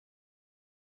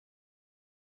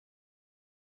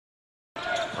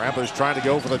Ramblers trying to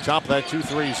go for the top of that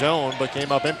 2-3 zone, but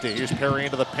came up empty. Here's Perry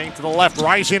into the paint to the left,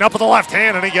 rising up with the left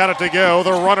hand, and he got it to go.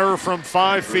 The runner from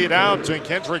 5 feet out to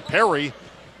Kendrick Perry,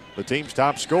 the team's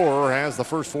top scorer, has the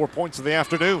first 4 points of the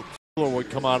afternoon. Would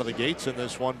come out of the gates in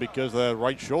this one because of the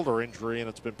right shoulder injury, and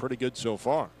it's been pretty good so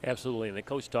far. Absolutely, and the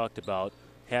coach talked about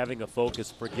having a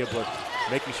focus for Gibbler,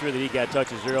 making sure that he got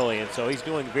touches early, and so he's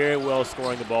doing very well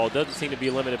scoring the ball. Doesn't seem to be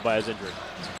limited by his injury.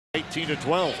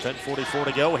 18-12, 10:44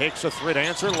 to go. Hicks a three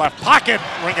dancer, left pocket,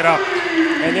 ring it up.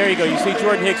 And there you go. You see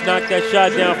Jordan Hicks knock that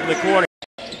shot down from the corner.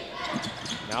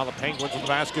 Now the Penguins with the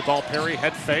basketball. Perry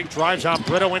head fake, drives on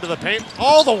Brito into the paint,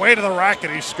 all the way to the rack,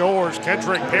 and he scores.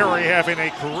 Kendrick Perry having a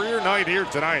career night here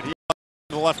tonight. He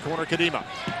in the left corner, Kadima.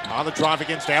 On the drive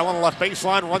against Allen, left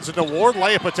baseline, runs into Ward.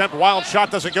 Layup attempt, wild shot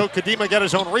doesn't go. Kadima get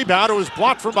his own rebound. It was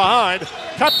blocked from behind.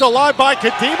 Kept alive by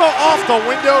Kadima, off the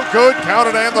window. Good,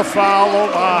 counted, and the foul.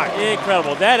 Oh my.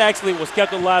 Incredible. That actually was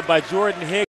kept alive by Jordan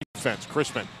Hicks. Defense.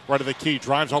 Crispin right of the key,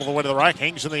 drives all the way to the rack,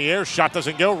 hangs in the air, shot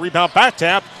doesn't go. Rebound back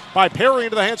tap by Perry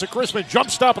into the hands of Crispin. Jump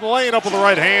stop in the lane, up with the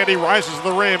right hand. He rises to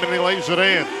the rim and he lays it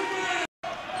in.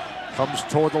 Comes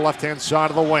toward the left-hand side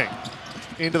of the wing.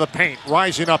 Into the paint,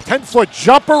 rising up, 10-foot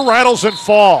jumper, rattles and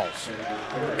falls.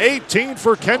 18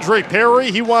 for Kendrick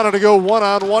Perry. He wanted to go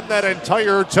one-on-one that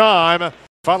entire time.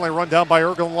 Finally run down by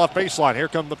Ergel on the left baseline. Here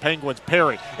come the Penguins.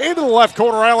 Perry into the left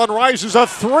corner. Allen rises a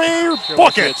three.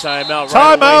 Bucket.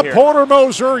 Timeout, Porter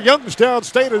Moser. Youngstown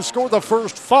State has scored the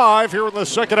first 5 here in the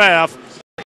second half.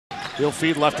 He'll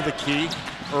feed left to the key.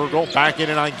 Ergel back in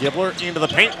and on Gibbler. Into the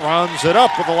paint, runs it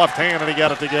up with the left hand, and he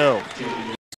got it to go.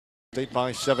 State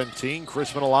by 17.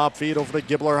 Crispin a lob feed over to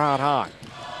Gibbler out high.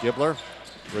 Gibbler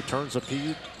returns a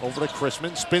feed over to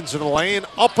Crispin, spins in the lane,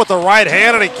 up with the right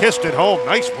hand, and he kissed it home.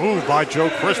 Nice move by Joe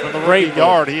Crispin, the rookie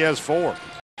guard. He has 4.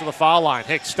 To the foul line,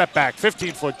 Hicks step back,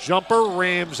 15-foot jumper,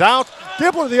 rims out.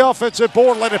 Gibbler the offensive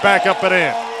board, let it back up and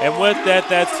in. And with that,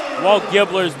 that's Walt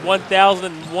Gibbler's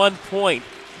 1,001 point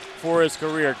for his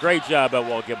career. Great job by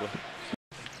Walt Gibbler.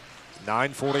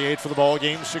 9:48 for the ball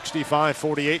game,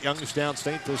 65-48. Youngstown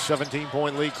State to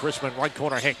 17-point lead. Crispin, right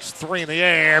corner, Hicks, 3 in the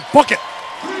air, book it.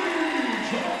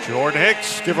 Jordan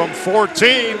Hicks, give him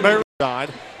 14. Side.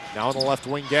 Now on the left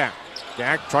wing, Gag.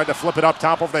 Gag tried to flip it up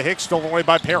top over to Hicks, stolen away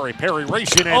by Perry. Perry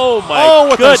racing in. Oh my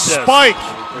with goodness. A spike.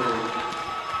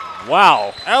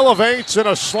 Wow. Elevates in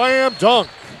a slam dunk.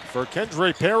 For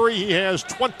Kendrick Perry, he has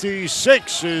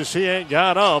 26 as he ain't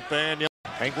got up. And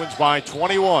Penguins by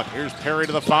 21. Here's Perry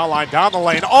to the foul line, down the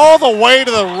lane, all the way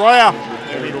to the rack.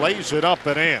 And he lays it up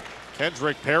and in.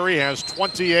 Kendrick Perry has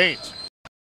 28.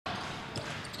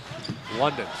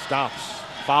 London stops.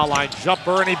 Foul line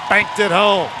jumper, and he banked it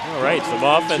home. All right, some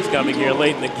offense coming here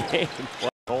late in the game.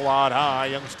 Full out high.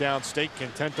 Youngstown State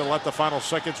content to let the final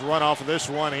seconds run off of this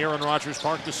one here in Rogers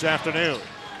Park this afternoon.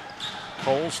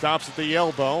 Cole stops at the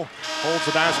elbow, holds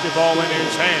the basketball in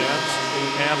his hands,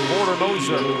 and Porter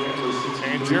Moser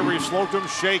and Jerry Slocum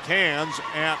shake hands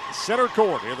at center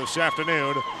court here this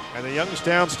afternoon. And the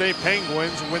Youngstown State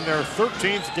Penguins win their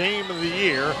 13th game of the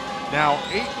year. Now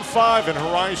 8-5 in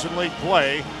Horizon League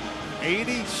play.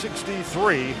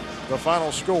 80-63, the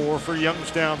final score for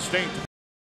Youngstown State.